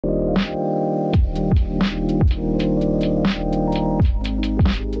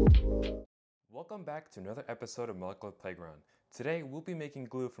Welcome back to another episode of Molecular Playground. Today we'll be making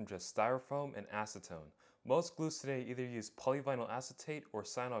glue from just styrofoam and acetone. Most glues today either use polyvinyl acetate or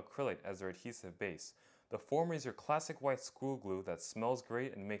cyanoacrylate as their adhesive base. The former is your classic white school glue that smells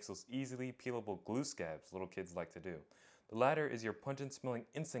great and makes those easily peelable glue scabs little kids like to do. The latter is your pungent smelling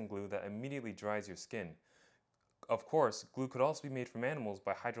instant glue that immediately dries your skin. Of course, glue could also be made from animals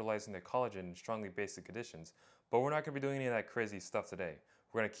by hydrolyzing their collagen in strongly basic conditions, but we're not going to be doing any of that crazy stuff today.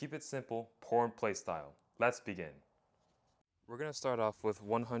 We're going to keep it simple, pour and play style. Let's begin. We're going to start off with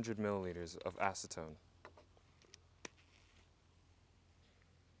 100 milliliters of acetone.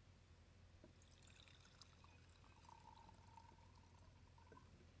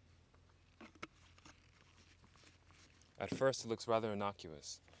 At first it looks rather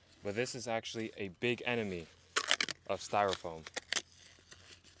innocuous, but this is actually a big enemy of styrofoam.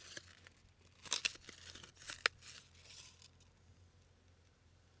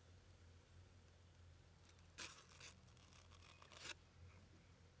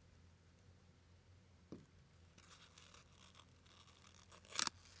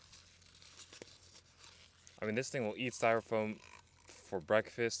 I mean, this thing will eat styrofoam for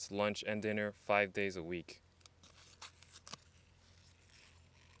breakfast, lunch, and dinner 5 days a week.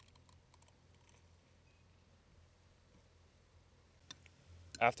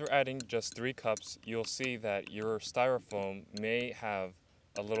 After adding just 3 cups, you'll see that your styrofoam may have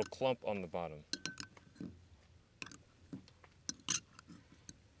a little clump on the bottom.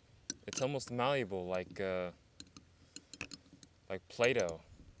 It's almost malleable like Play-Doh,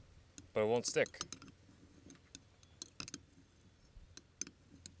 but it won't stick.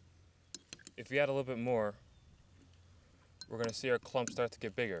 If we add a little bit more, we're going to see our clump start to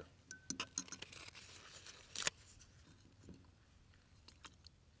get bigger.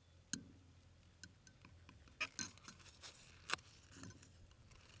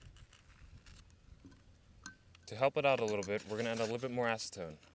 To help it out a little bit, we're going to add a little bit more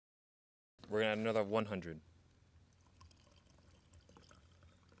acetone. We're going to add another 100.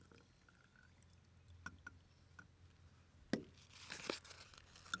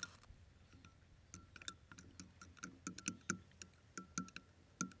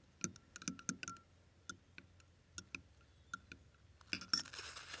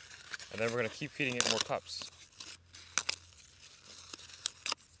 And then we're going to keep feeding it more cups.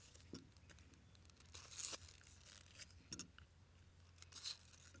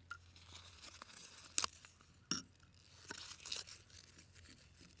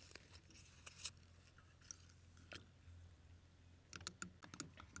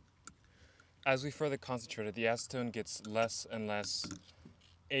 As we further concentrate it, the acetone gets less and less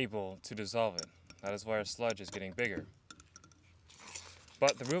able to dissolve it. That is why our sludge is getting bigger.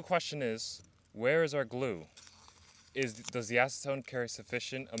 But the real question is, where is our glue? Does the acetone carry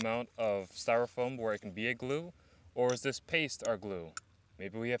sufficient amount of styrofoam where it can be a glue? Or is this paste our glue?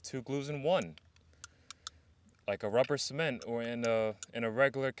 Maybe we have 2 glues in one, like a rubber cement or in a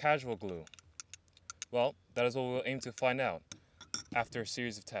regular casual glue. Well, that is what we'll aim to find out after a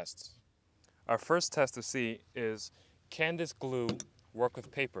series of tests. Our first test to see is, can this glue work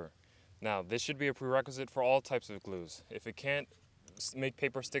with paper? Now, this should be a prerequisite for all types of glues. If it can't make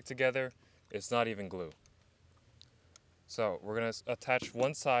paper stick together, it's not even glue. So we're going to attach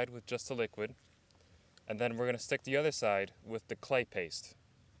one side with just the liquid, and then we're going to stick the other side with the clay paste.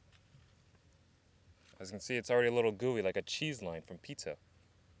 As you can see, it's already a little gooey, like a cheese line from pizza.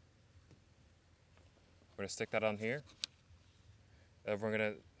 We're going to stick that on here, and we're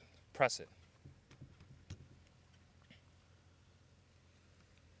going to press it.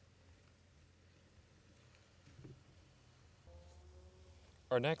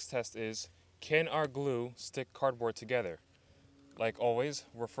 Our next test is, can our glue stick cardboard together? Like always,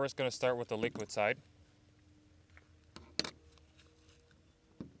 we're first going to start with the liquid side.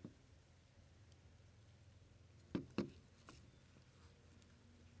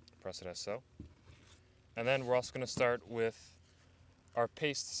 Press it as so. And then we're also going to start with our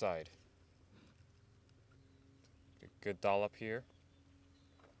paste side. A good dollop here.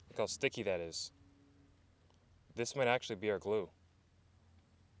 Look how sticky that is. This might actually be our glue.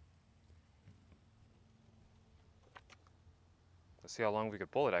 Let's see how long we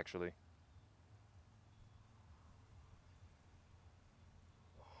could pull it actually.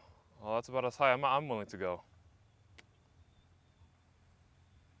 Well, that's about as high I'm willing to go.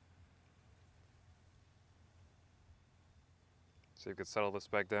 So you could settle this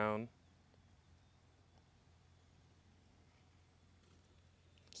back down.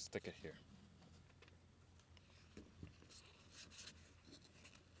 Stick it here.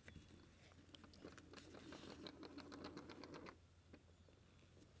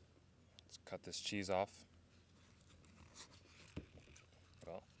 cut this cheese off.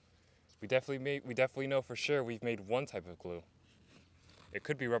 Well, we definitely know for sure we've made one type of glue. It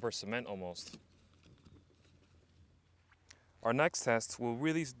could be rubber cement almost. Our next test will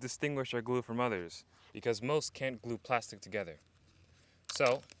really distinguish our glue from others because most can't glue plastic together.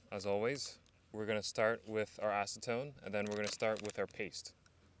 So, as always, we're going to start with our acetone and then we're going to start with our paste.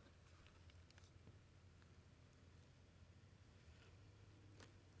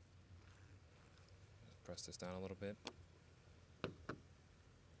 Press this down a little bit. And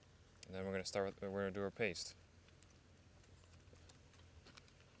then we're going to do our paste.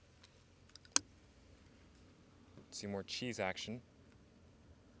 See more cheese action.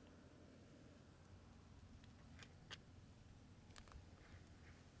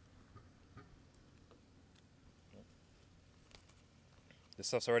 This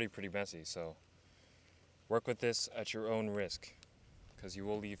stuff's already pretty messy, so work with this at your own risk, because you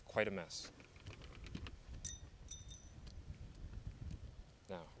will leave quite a mess.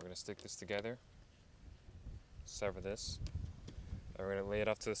 Now, we're going to stick this together, sever this, and we're going to lay it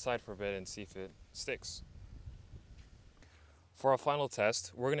off to the side for a bit and see if it sticks. For our final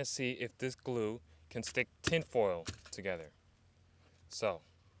test, we're going to see if this glue can stick tin foil together. So,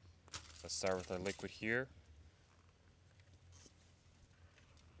 let's start with our liquid here.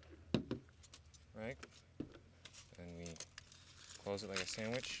 Right? And we close it like a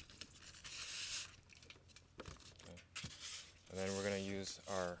sandwich. Okay. And then we're going to use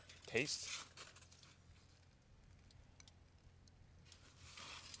our paste.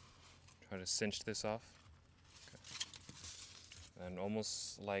 Try to cinch this off. And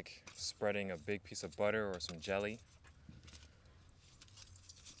almost like spreading a big piece of butter or some jelly.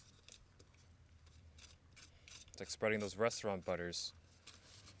 It's like spreading those restaurant butters.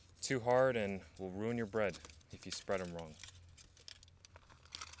 Too hard and will ruin your bread if you spread them wrong.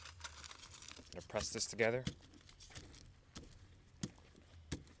 I'm gonna press this together.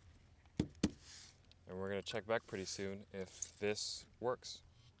 And we're gonna check back pretty soon if this works.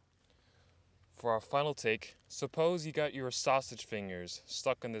 For our final take, suppose you got your sausage fingers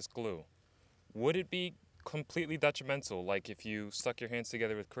stuck in this glue. Would it be completely detrimental, like if you stuck your hands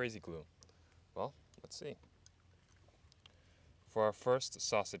together with crazy glue? Well, let's see. For our first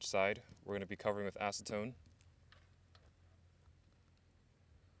sausage side, we're going to be covering with acetone.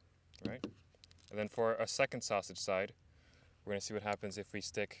 Right? And then for our second sausage side, we're going to see what happens if we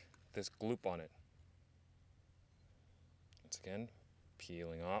stick this gloop on it. Once again,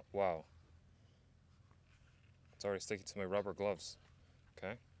 peeling off. Wow. It's already sticking to my rubber gloves.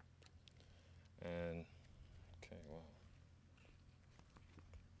 Okay? And, okay, wow.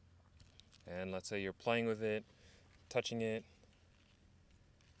 And let's say you're playing with it, touching it,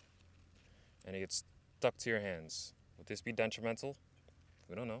 and it gets stuck to your hands. Would this be detrimental?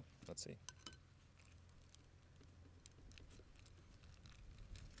 We don't know. Let's see.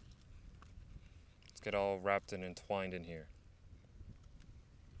 Let's get all wrapped and entwined in here.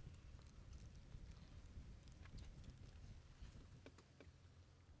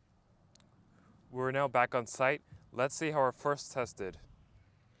 We're now back on site. Let's see how our first test did.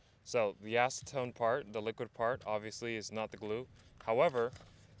 So the acetone part, the liquid part, obviously is not the glue. However,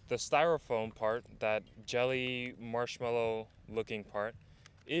 the styrofoam part, that jelly marshmallow looking part,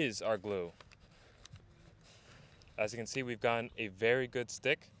 is our glue. As you can see, we've gotten a very good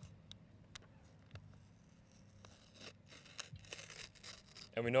stick.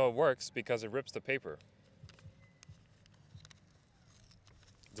 And we know it works because it rips the paper.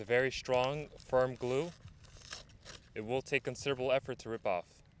 It's a very strong, firm glue. It will take considerable effort to rip off.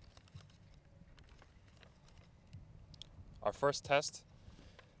 Our first test,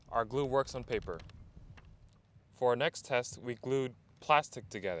 our glue works on paper. For our next test, we glued plastic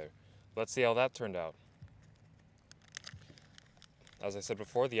together. Let's see how that turned out. As I said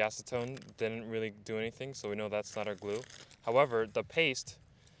before, the acetone didn't really do anything, so we know that's not our glue. However, the paste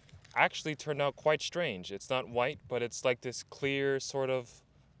actually turned out quite strange. It's not white, but it's like this clear, sort of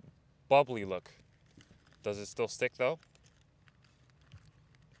bubbly look. Does it still stick though?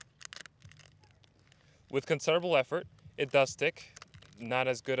 With considerable effort, it does stick. Not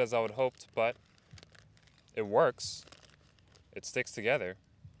as good as I would hoped, but it works. It sticks together.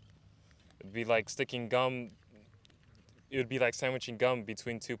 It'd be like sticking gum. It would be like sandwiching gum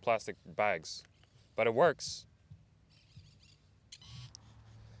between two plastic bags, but it works.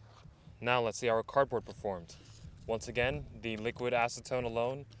 Now let's see how our cardboard performed. Once again, the liquid acetone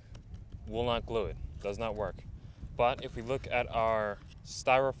alone will not glue it. Does not work. But if we look at our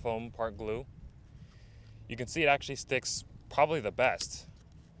styrofoam part glue, you can see it actually sticks probably the best.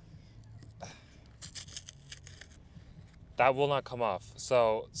 that will not come off.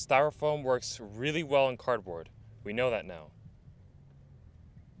 So Styrofoam works really well in cardboard. We know that now.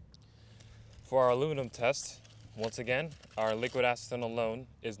 For our aluminum test, once again, our liquid acetone alone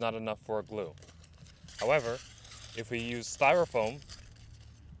is not enough for a glue. However, if we use Styrofoam,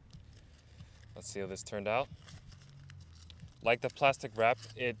 let's see how this turned out. Like the plastic wrap,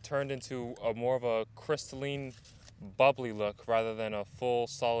 it turned into more of a crystalline, bubbly look rather than a full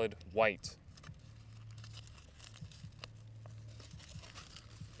solid white.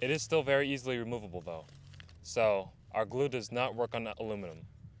 It is still very easily removable though, so our glue does not work on aluminum.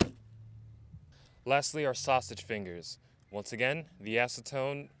 Lastly, our sausage fingers. Once again, the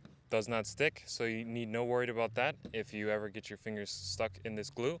acetone does not stick, so you need no worry about that if you ever get your fingers stuck in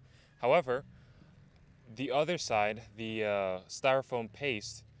this glue. However, the other side, the Styrofoam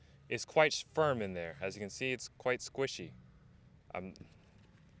paste, is quite firm in there. As you can see, it's quite squishy.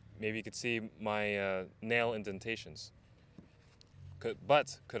 Maybe you could see my nail indentations.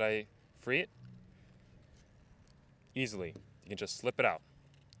 But could I free it? Easily. You can just slip it out.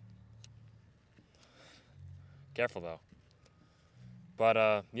 Careful though.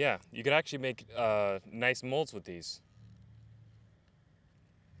 But yeah, you could actually make nice molds with these.